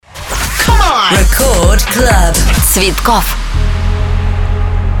Record Club. Цветкоff.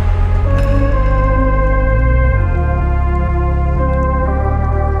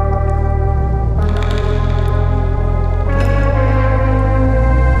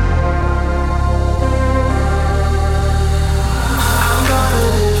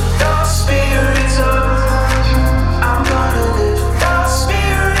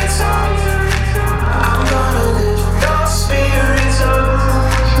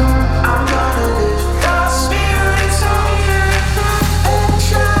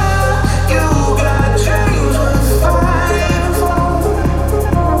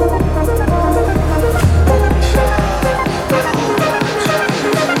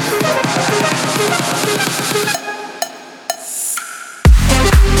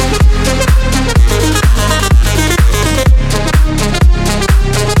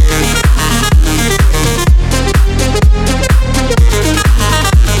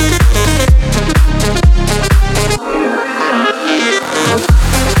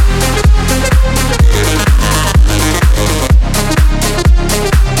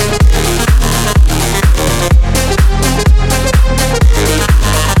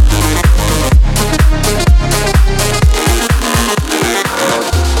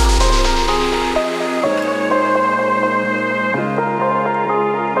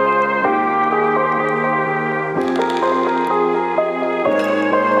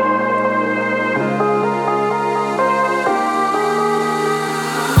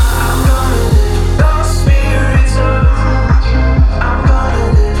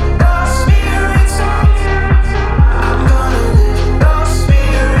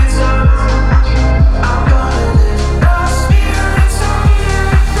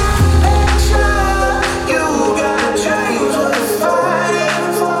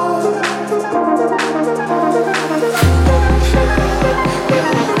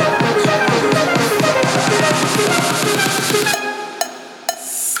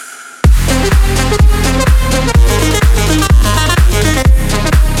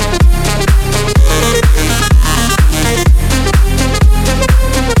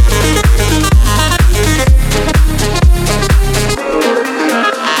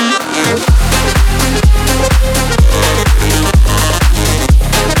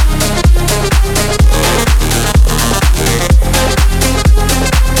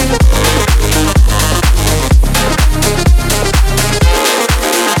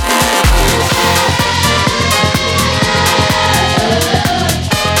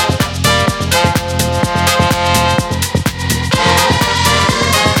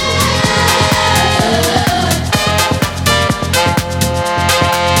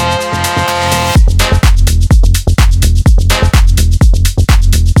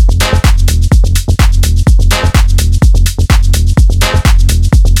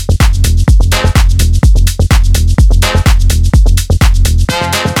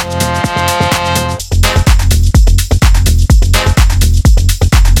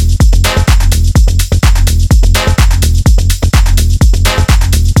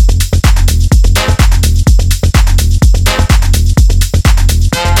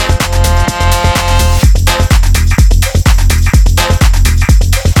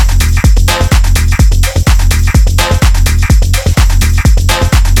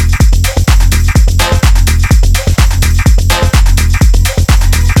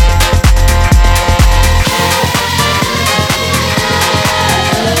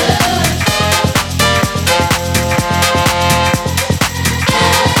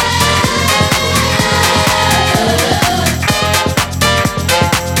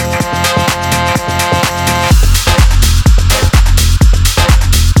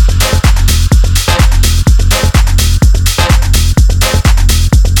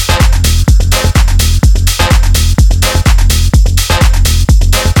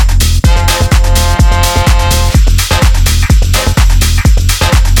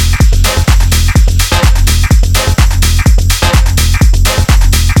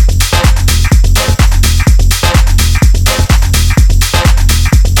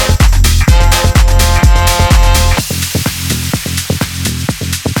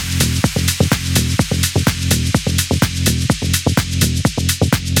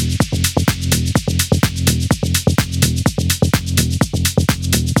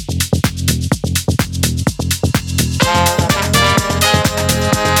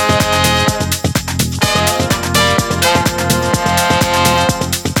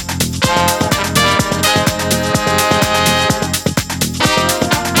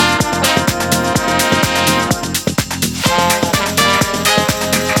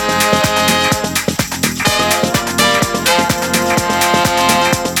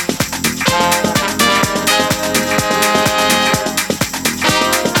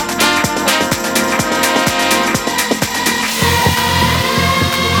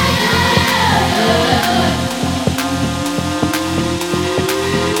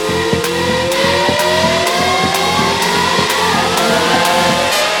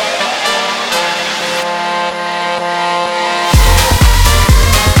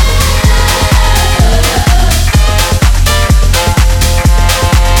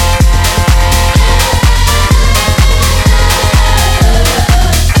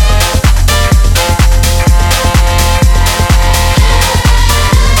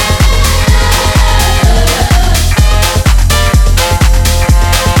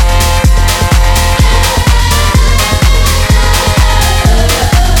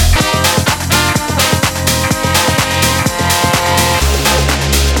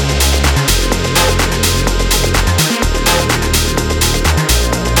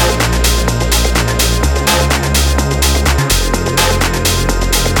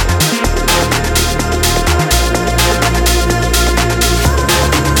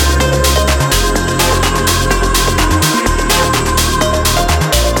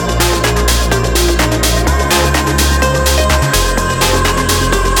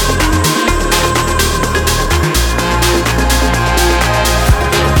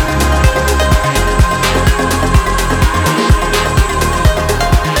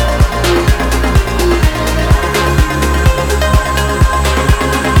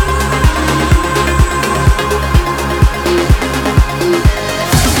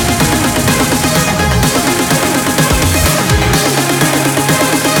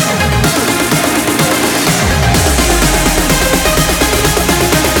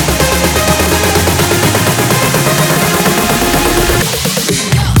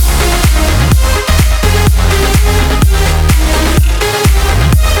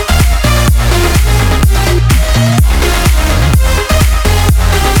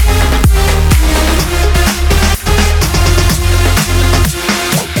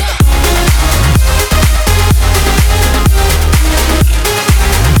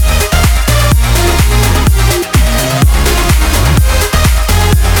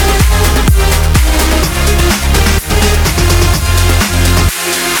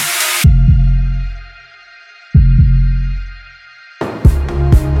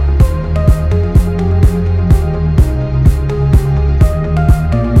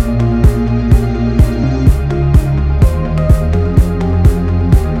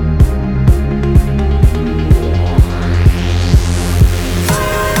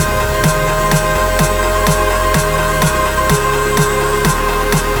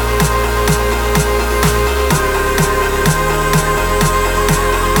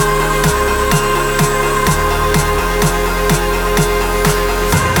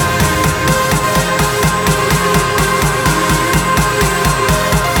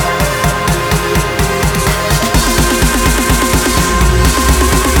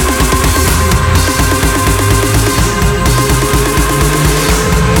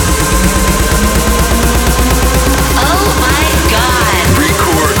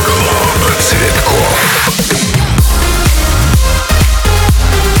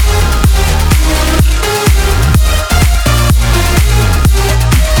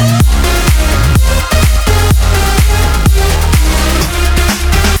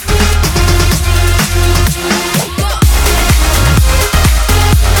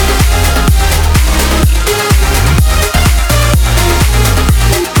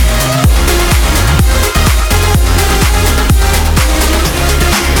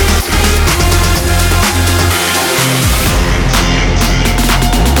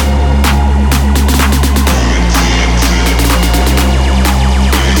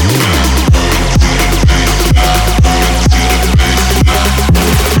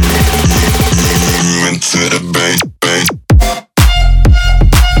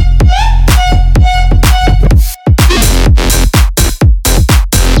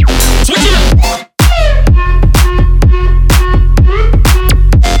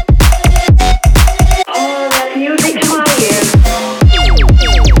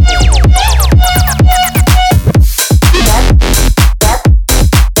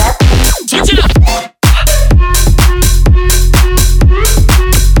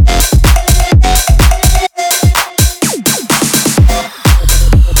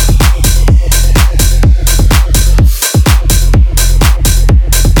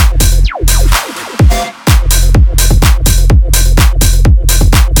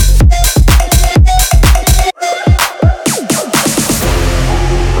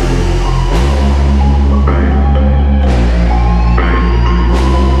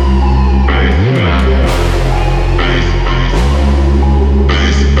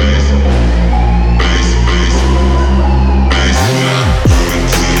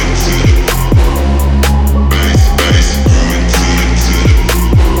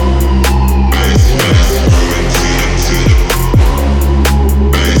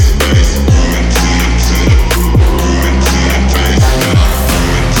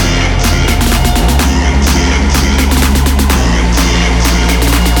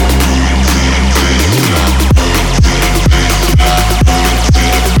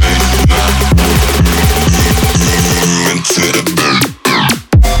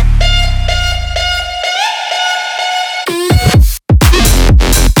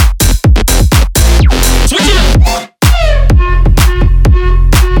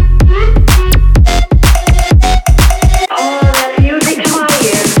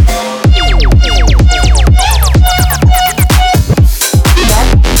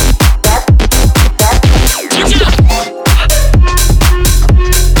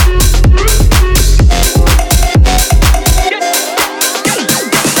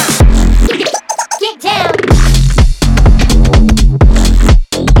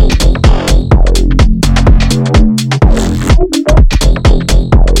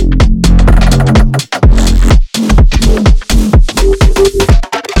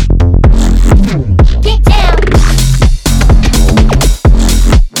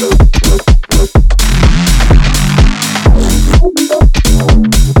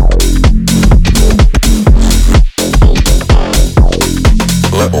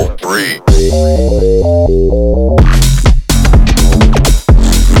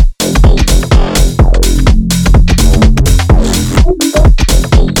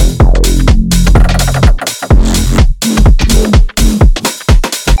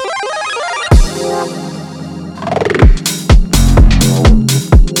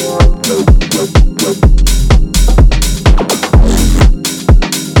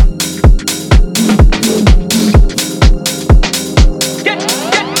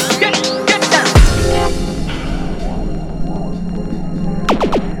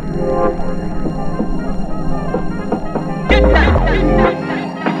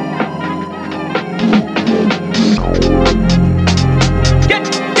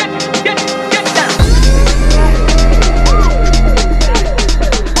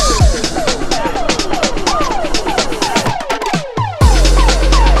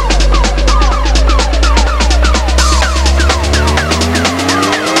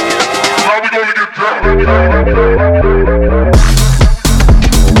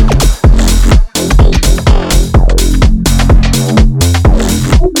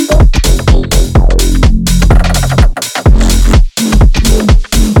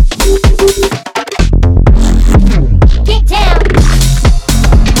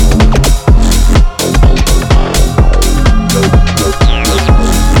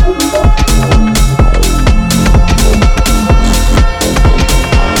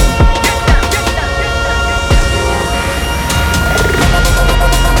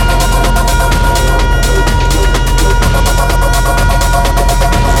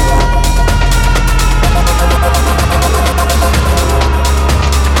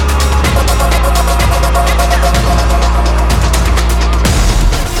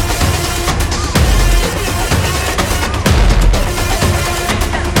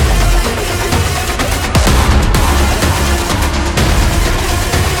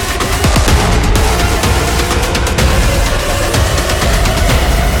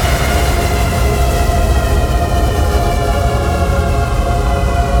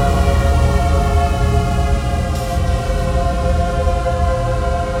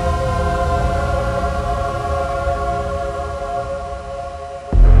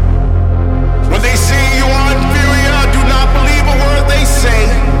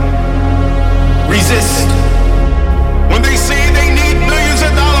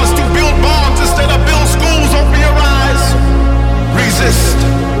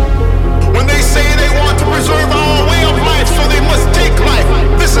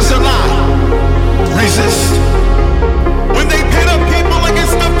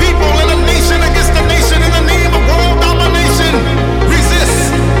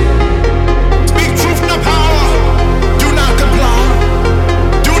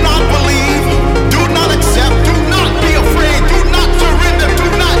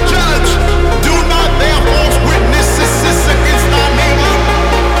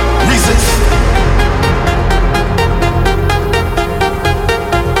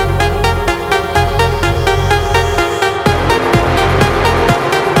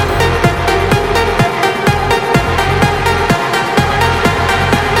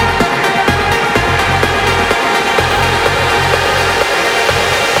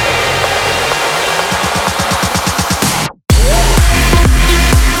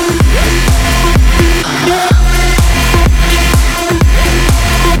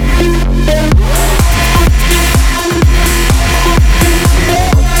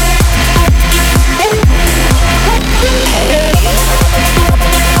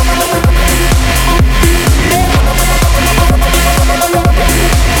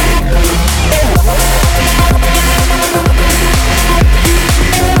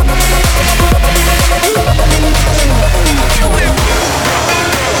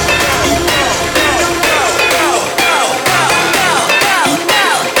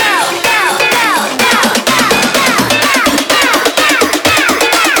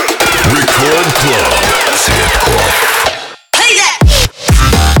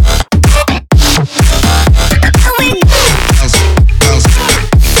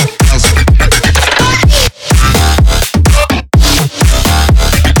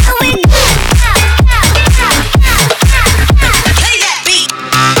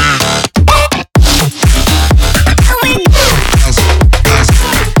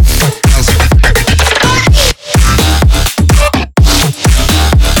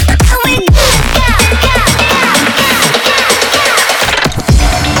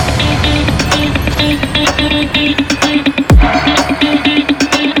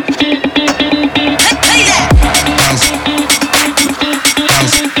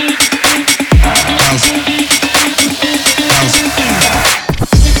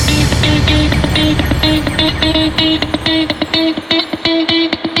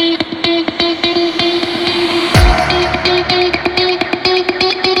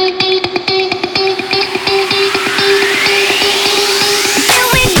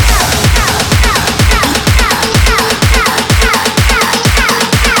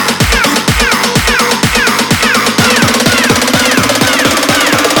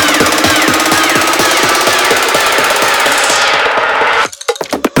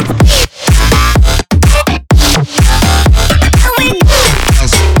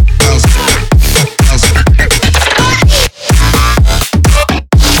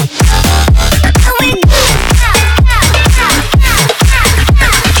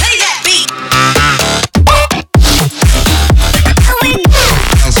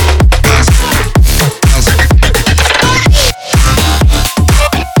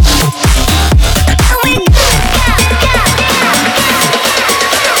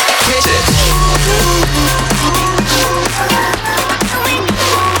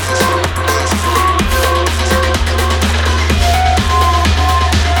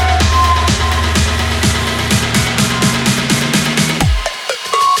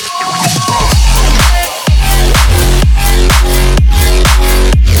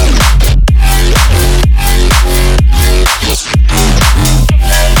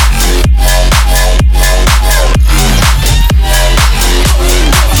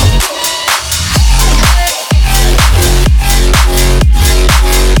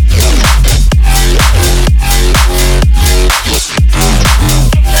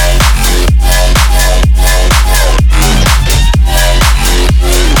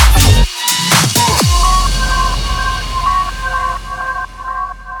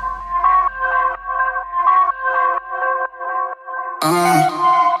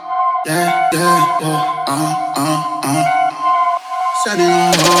 Yeah, yeah, Setting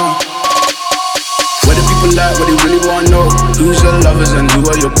on. What do people like, what they really wanna know? Who's your lovers and who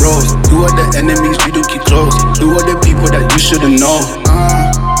are your bros? Who are the enemies you do keep close? Who are the people that you should've known?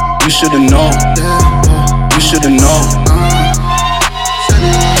 You should've known. You should've known.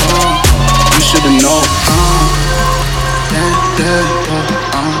 You should've known. Yeah,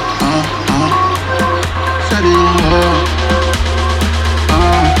 Setting on.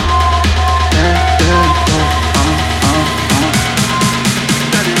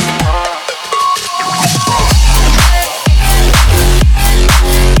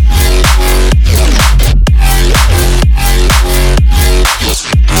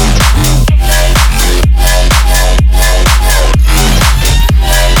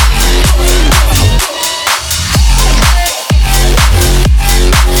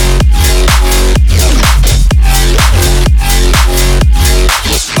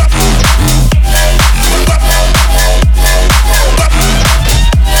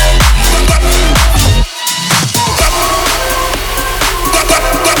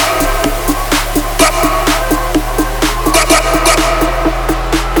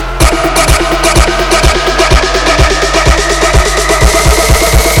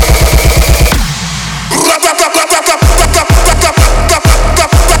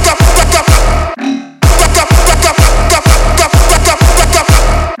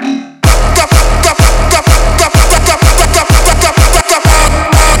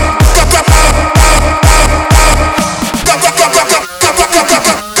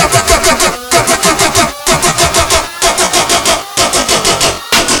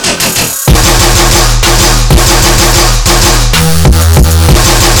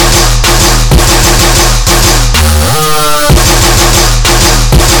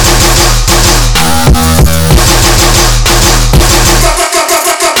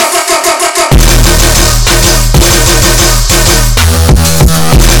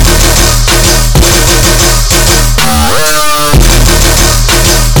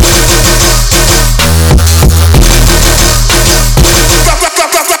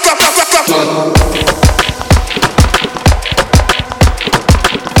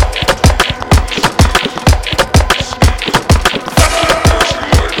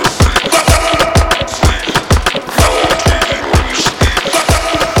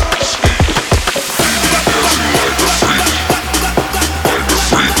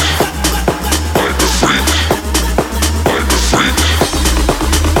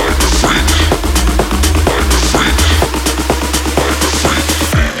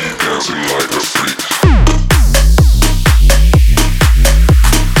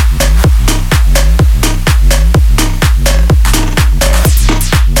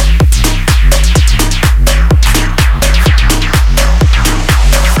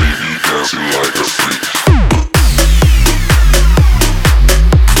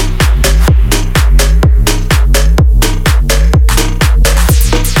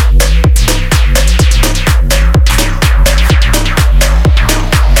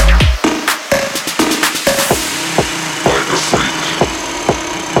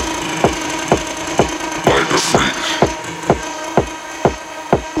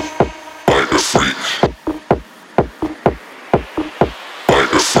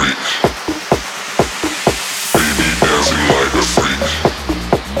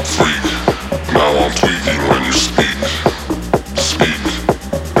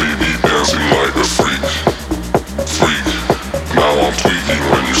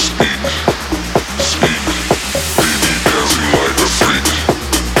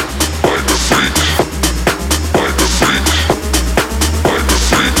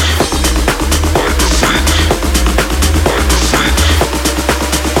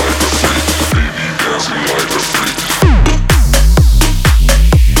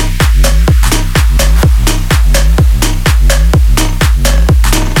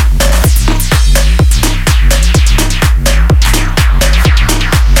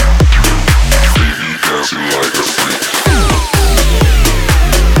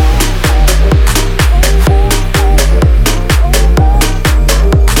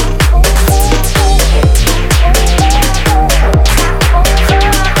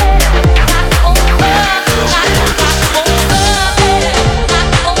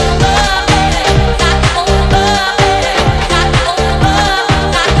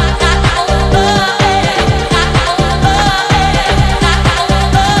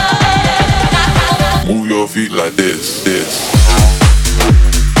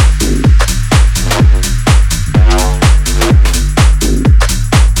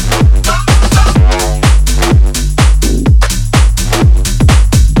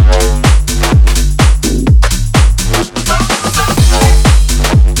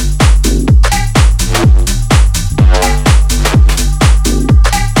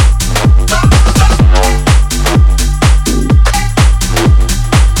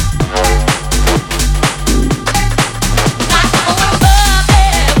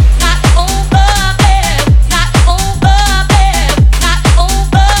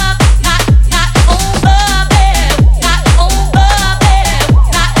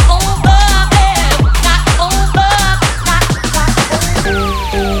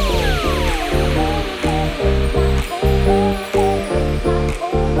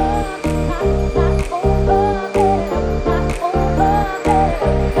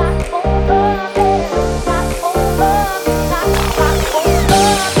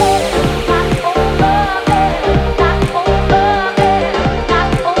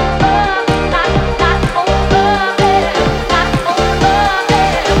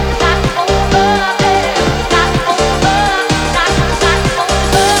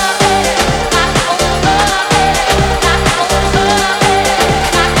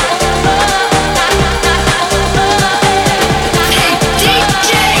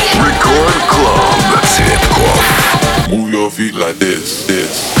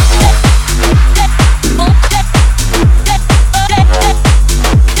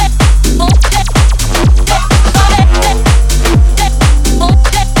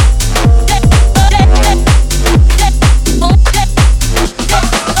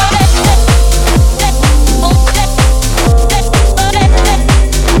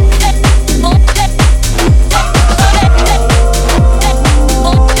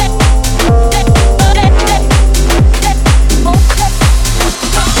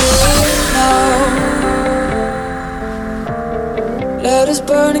 is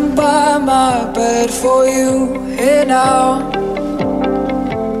burning by my bed for you here now.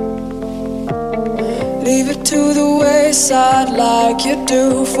 Leave it to the wayside like you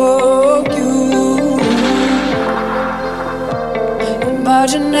do for you.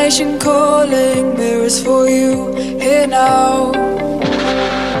 Imagination calling, mirrors for you here now.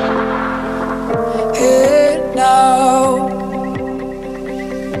 Here now.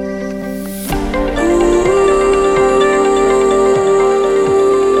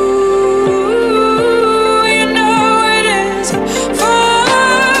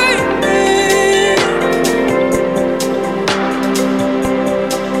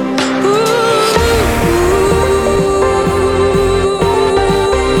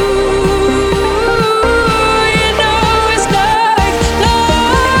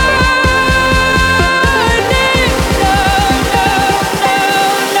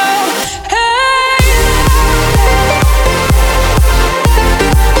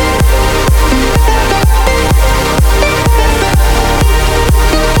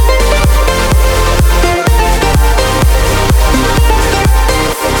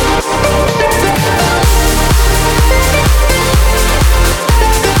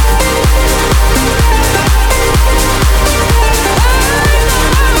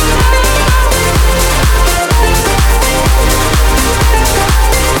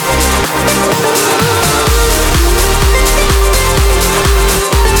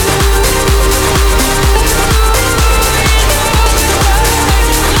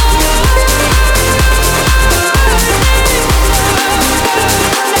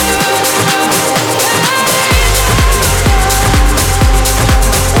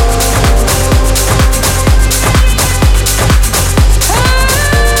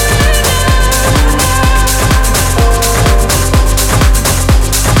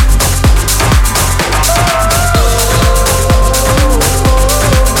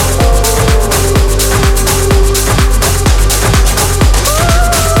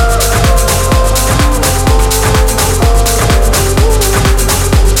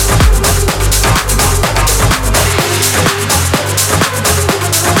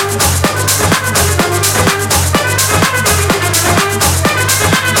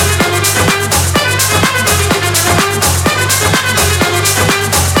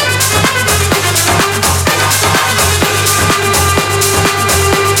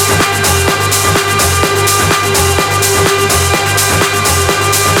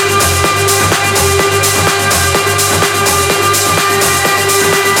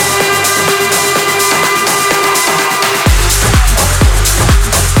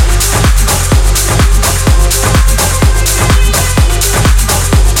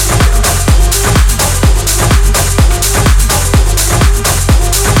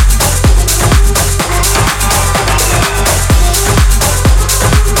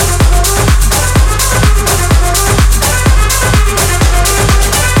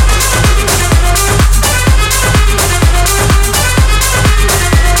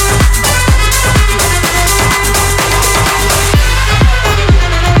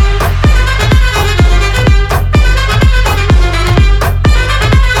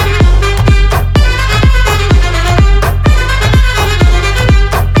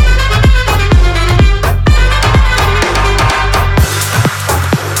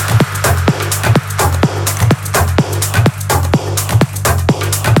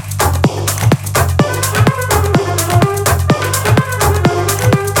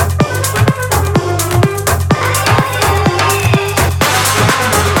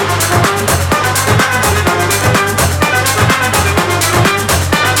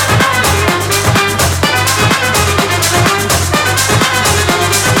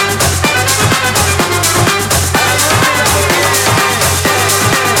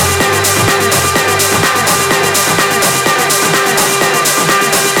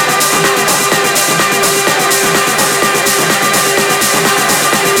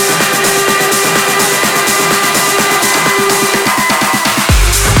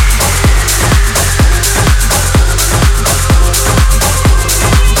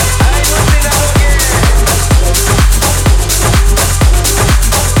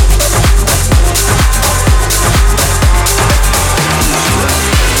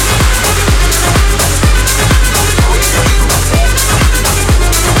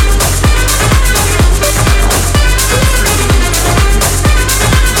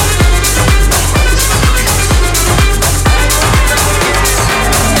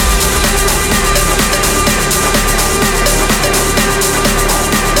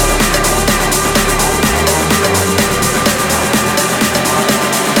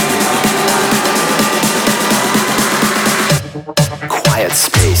 Quiet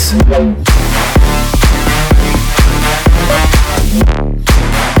space.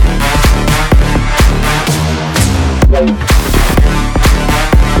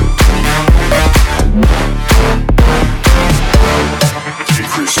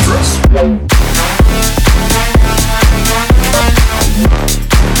 Decrease stress.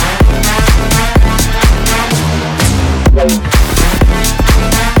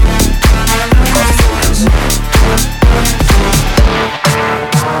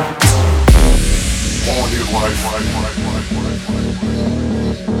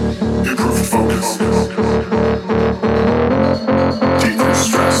 Improve focus. Decrease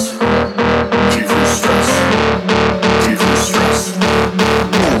stress. Decrease stress. Decrease stress.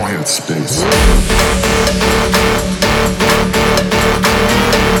 Quiet space.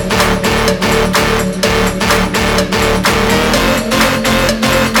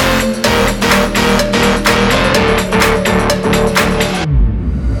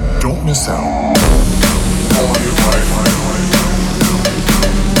 Don't miss out.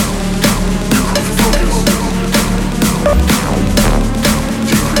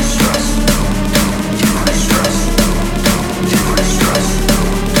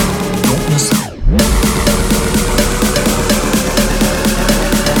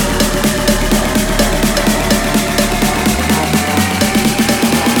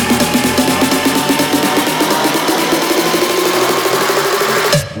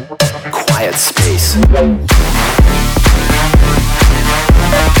 Space.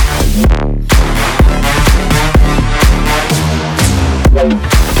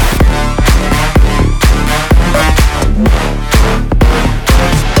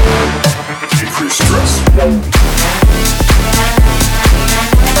 Decrease stress.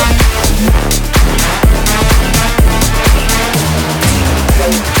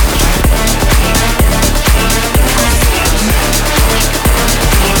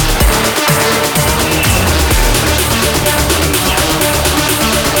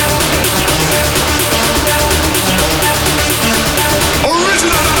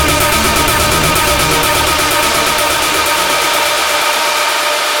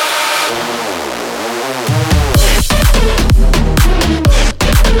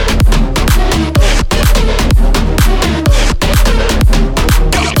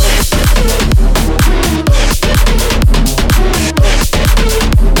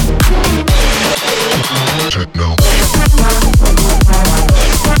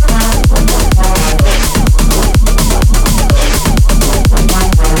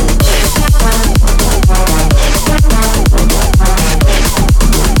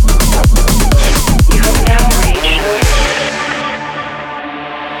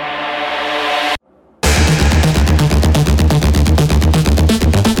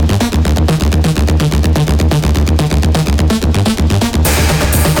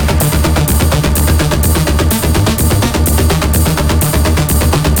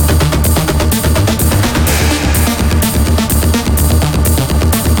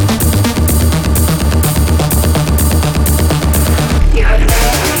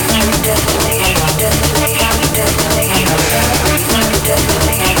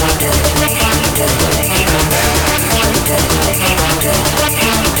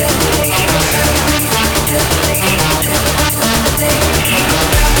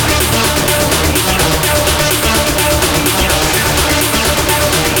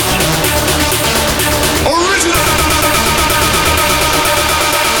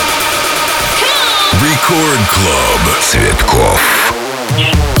 Рекорд Клуб Цветкоff.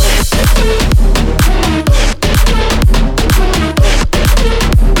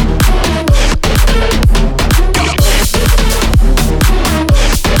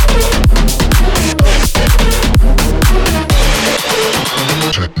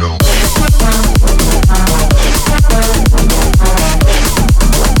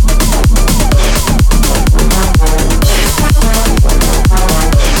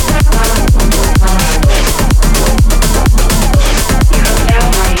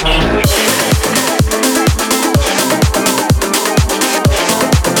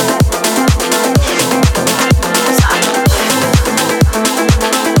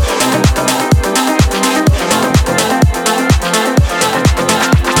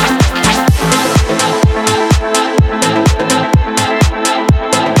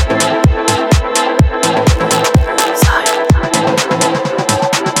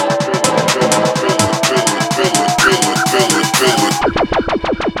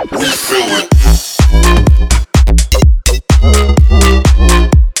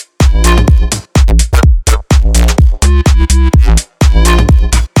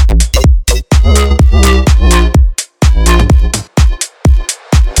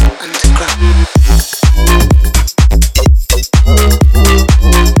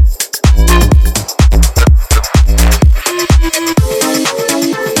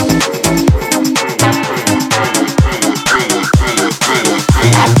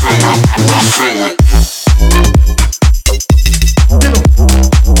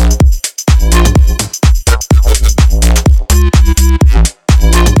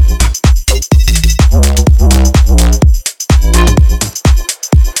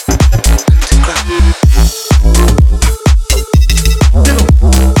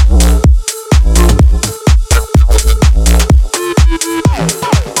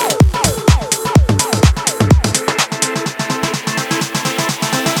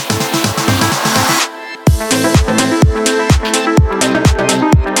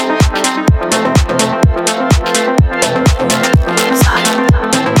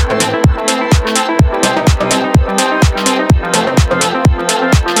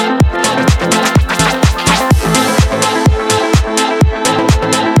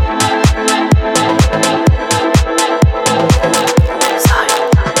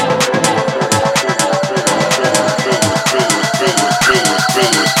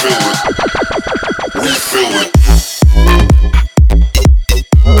 We feel it.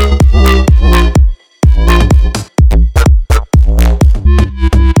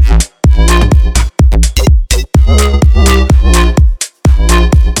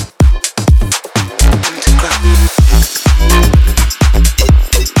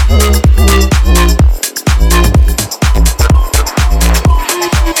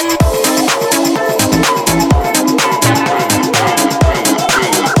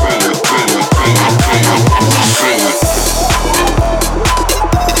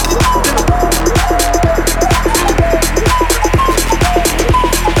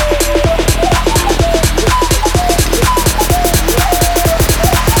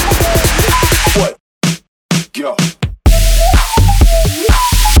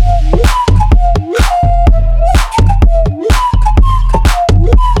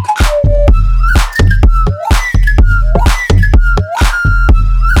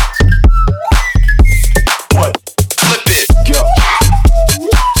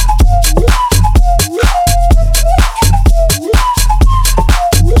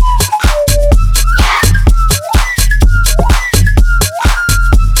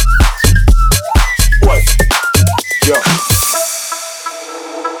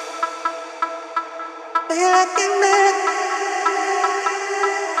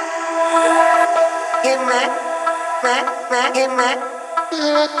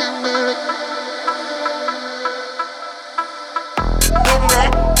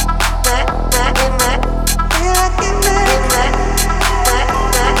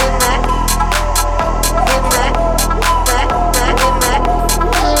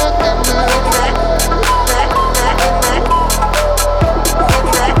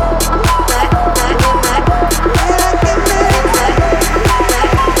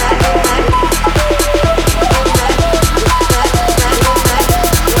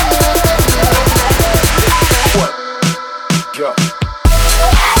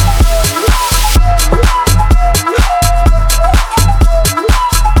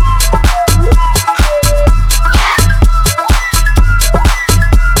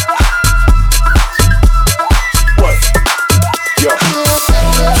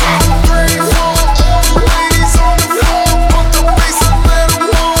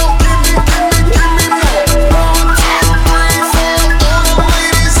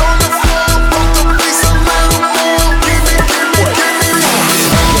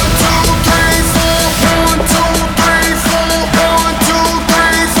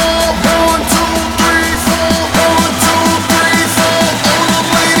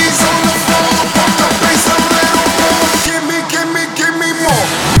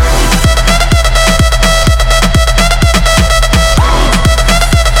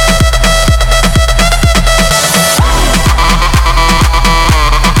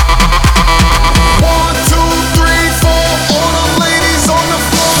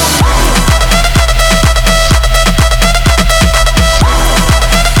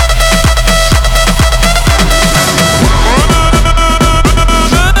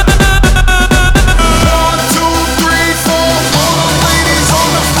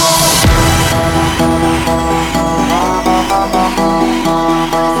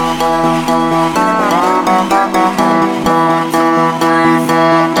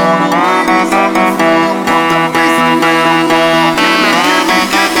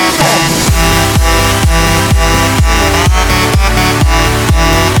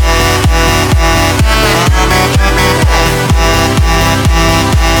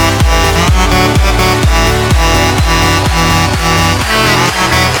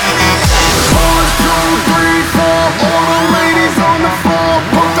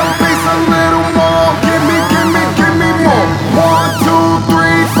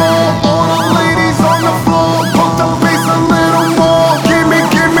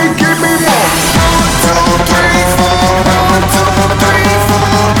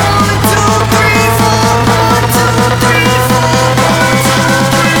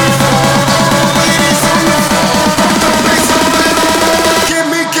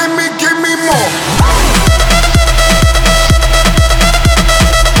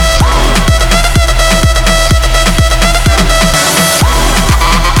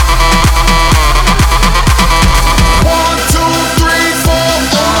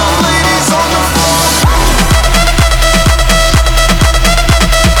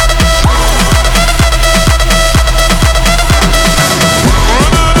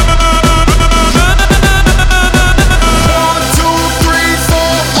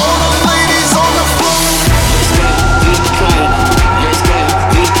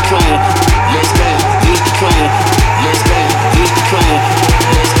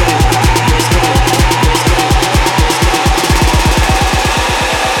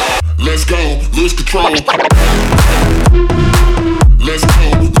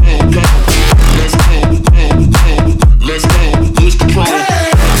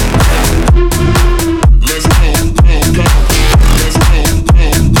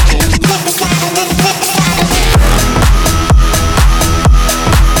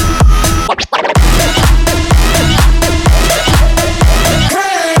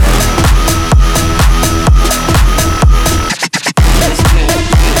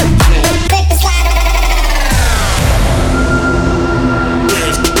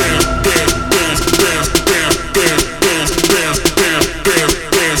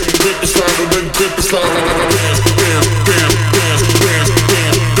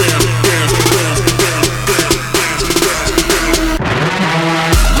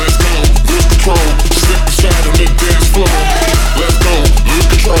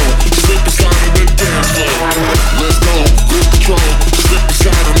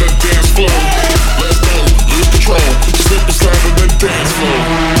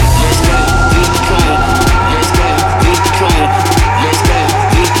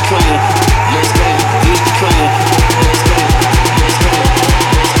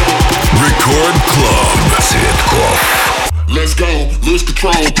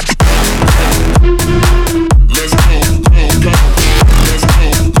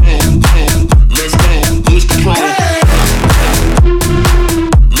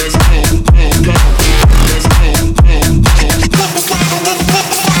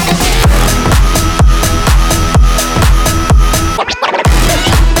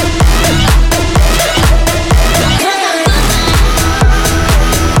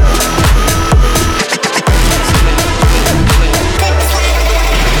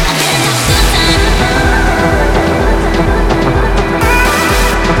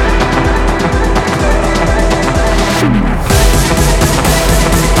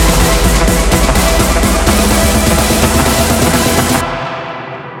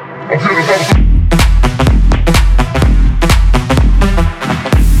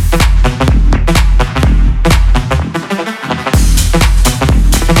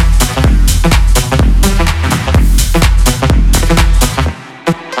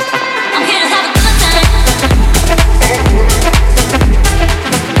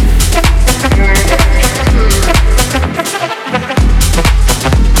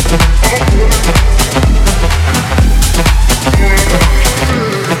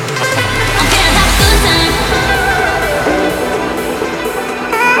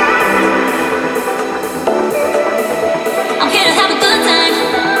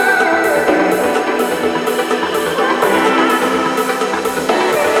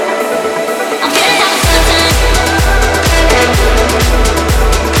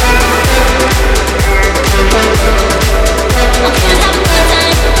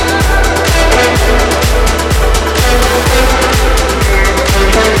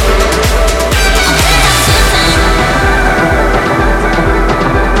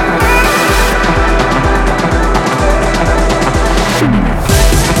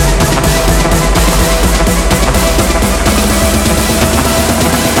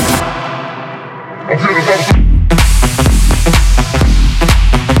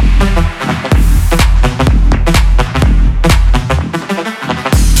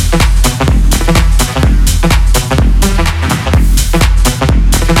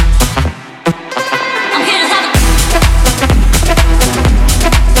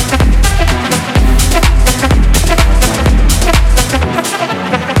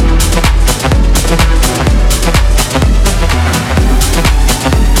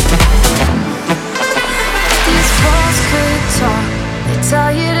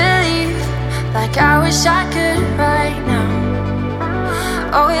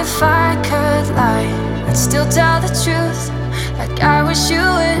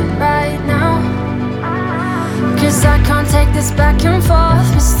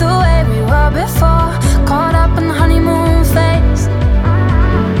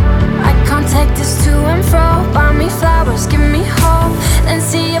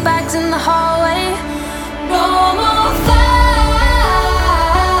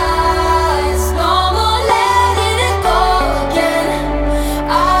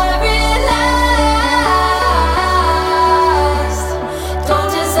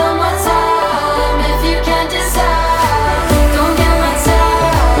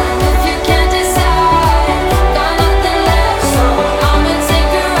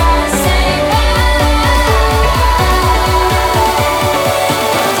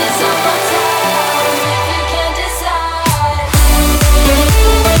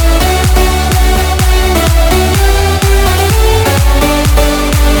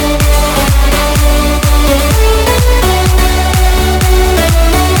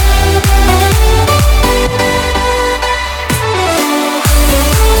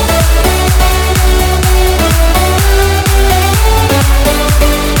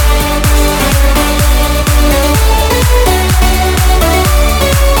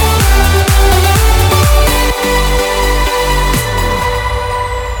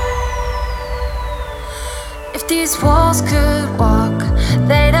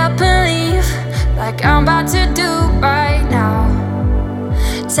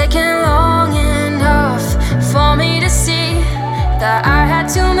 that I had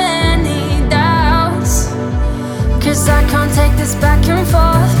too many doubts. Cause I can't take this back and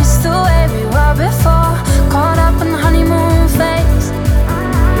forth. It's the way we were before. Caught up in the honeymoon phase.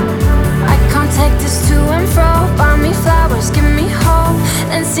 I can't take this to and fro. Buy me flowers, give me hope,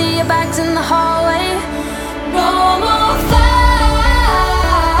 and see your bags in the hallway. No more flights,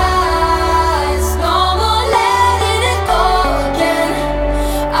 no more letting it go again.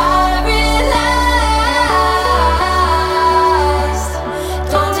 I realized,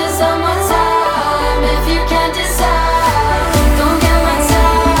 don't deserve my time if you can't decide. Don't get my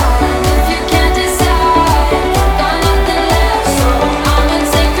time if you can't decide. Got nothing left, so I'ma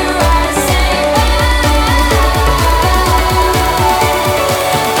take a ride. Say bye.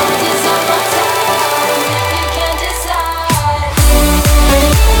 Don't deserve my time if you can't decide.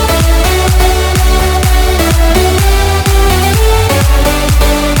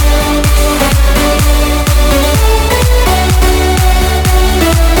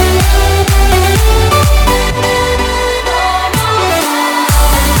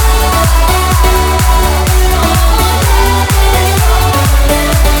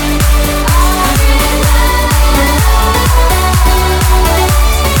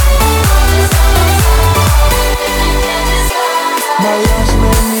 My loss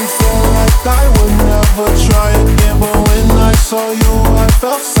made me feel like I would never try again. But when I saw you, I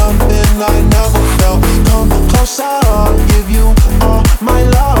felt something I never felt. Come closer, I'll give you all my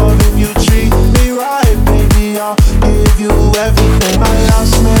love. If you treat me right, baby, I'll give you everything. My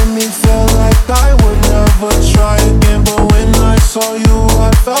loss made me feel like I would never try again. But when I saw you,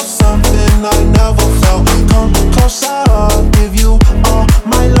 I felt something I never felt. Come closer, I'll give you all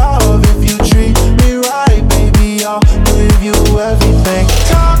my love. If you treat me right, baby, I'll give you everything.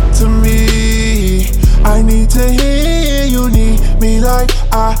 Talk to me, I need to hear you need me like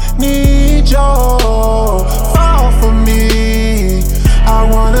I need you. Fall for me, I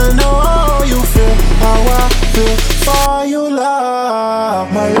wanna know you feel how I feel for you,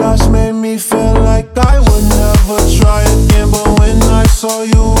 love. My loss made me feel like I would never try again. But when I saw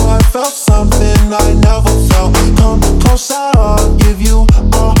you, I felt something I never felt. Come closer, I'll give you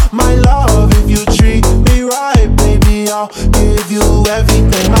all my love. If you treat me right, baby, I'll give you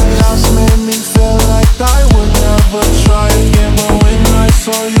everything. My loss made me feel like I would never try again. But when I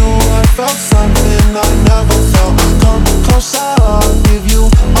saw you, I felt something I never felt. Come closer, I'll give you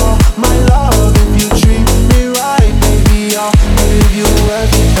all my love. If you treat me right, baby, I'll give you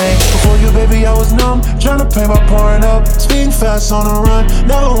everything. Before you, baby, I was numb, tryna pay my pouring up. Speeding fast on the run,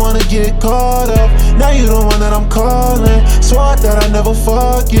 never wanna get caught up. Now you the one that I'm calling. Swore that I never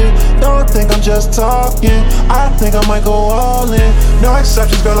forget. Don't think I'm just talking, I think I might go all in. No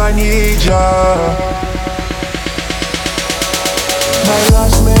exceptions, girl, I need ya. My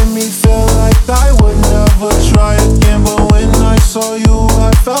loss made me feel like I would never try again. But when I saw you,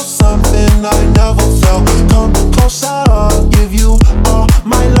 I felt something I never felt. Come closer, I'll give you all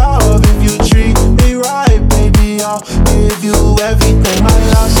my love. If you treat me right, baby, I'll give you everything. My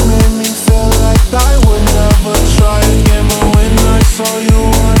loss made me feel like I would never try again. But when I saw you,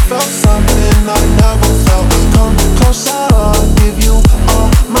 I felt something I never felt. Come closer, I'll give you all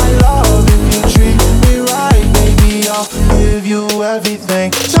my love. If you treat me right, baby, I'll give you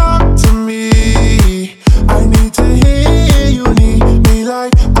everything. Talk to me, I need to hear you need me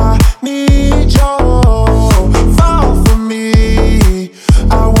like I need you. Fall for me,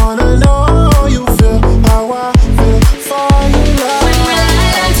 I wanna know you feel how I feel for you, love. When will I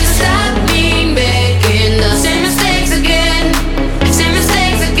learn to stop me making the same mistakes again? Same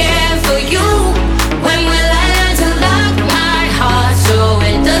mistakes again for you. When will I learn to lock my heart so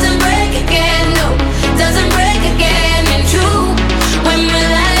it doesn't break again? No, doesn't break again in true. When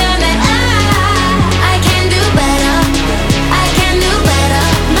will I learn that I can do better? I can do better,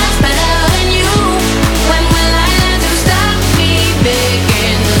 much better than you. When will I learn to stop me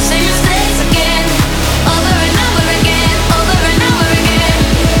making the same mistakes again? Over and over again, over and over again.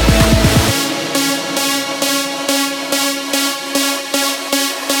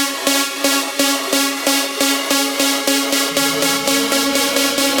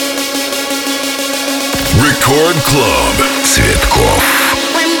 Record Club. Цветкоff.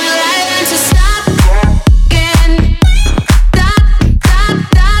 When will I learn to stop again? Stop, stop,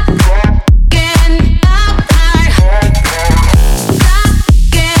 stop again. Stop my heart. Stop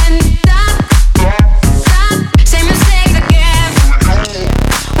again. Stop, stop. Same mistakes again.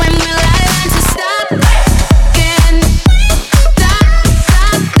 When will I learn to stop again? Stop,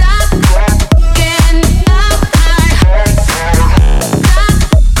 stop, stop again. Stop my heart. Stop,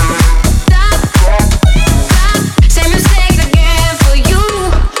 stop, stop. Same mistakes again for you.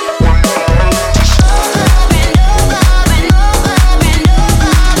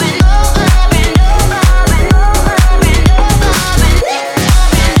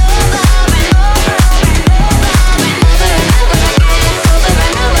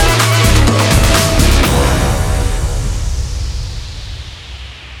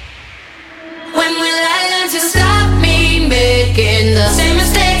 the same